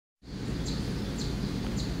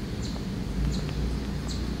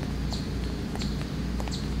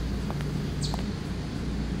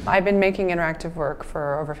I've been making interactive work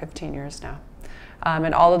for over 15 years now.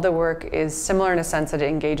 And all of the work is similar in a sense that it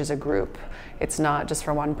engages a group. It's not just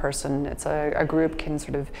for one person. It's a group can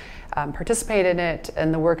sort of participate in it,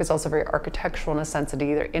 and the work is also very architectural in a sense that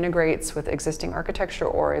it either integrates with existing architecture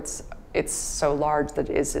or it's so large that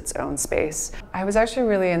it is its own space. I was actually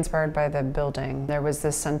really inspired by the building. There was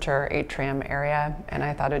this center atrium area, and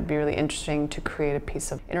I thought it'd be really interesting to create a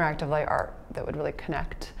piece of interactive light art that would really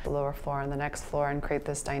connect the lower floor and the next floor and create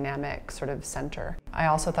this dynamic sort of center. I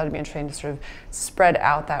also thought it'd be interesting to sort of spread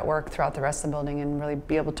out that work throughout the rest of the building and really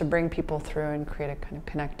be able to bring people through and create a kind of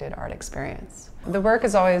connected art experience. The work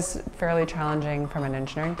is always fairly challenging from an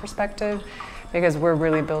engineering perspective because we're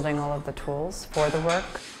really building all of the tools for the work.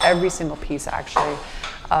 Every single piece actually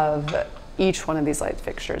of each one of these light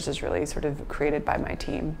fixtures is really sort of created by my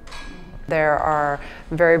team. There are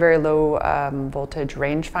very, very low voltage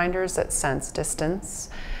rangefinders that sense distance.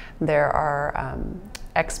 There are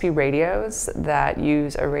XP radios that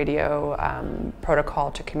use a radio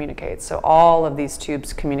protocol to communicate. So all of these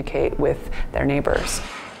tubes communicate with their neighbors.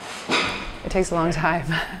 It takes a long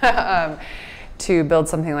time to build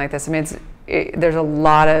something like this. I mean, there's a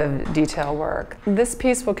lot of detail work. This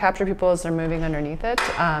piece will capture people as they're moving underneath it,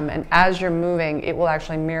 and as you're moving, it will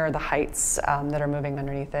actually mirror the heights that are moving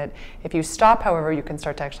underneath it. If you stop, however, you can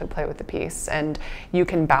start to actually play with the piece, and you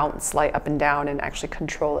can bounce light up and down and actually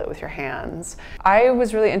control it with your hands. I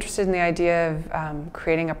was really interested in the idea of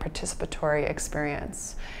creating a participatory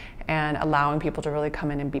experience and allowing people to really come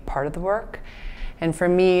in and be part of the work. And for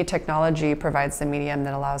me, technology provides the medium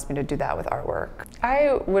that allows me to do that with artwork.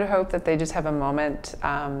 I would hope that they just have a moment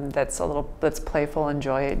that's playful and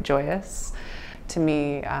joyous. To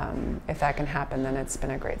me, if that can happen, then it's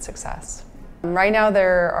been a great success. Right now,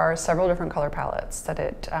 there are several different color palettes that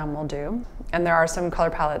it will do. And there are some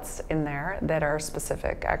color palettes in there that are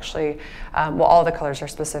specific, actually. Well, all the colors are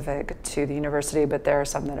specific to the university, but there are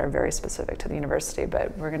some that are very specific to the university.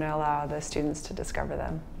 But we're going to allow the students to discover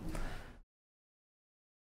them.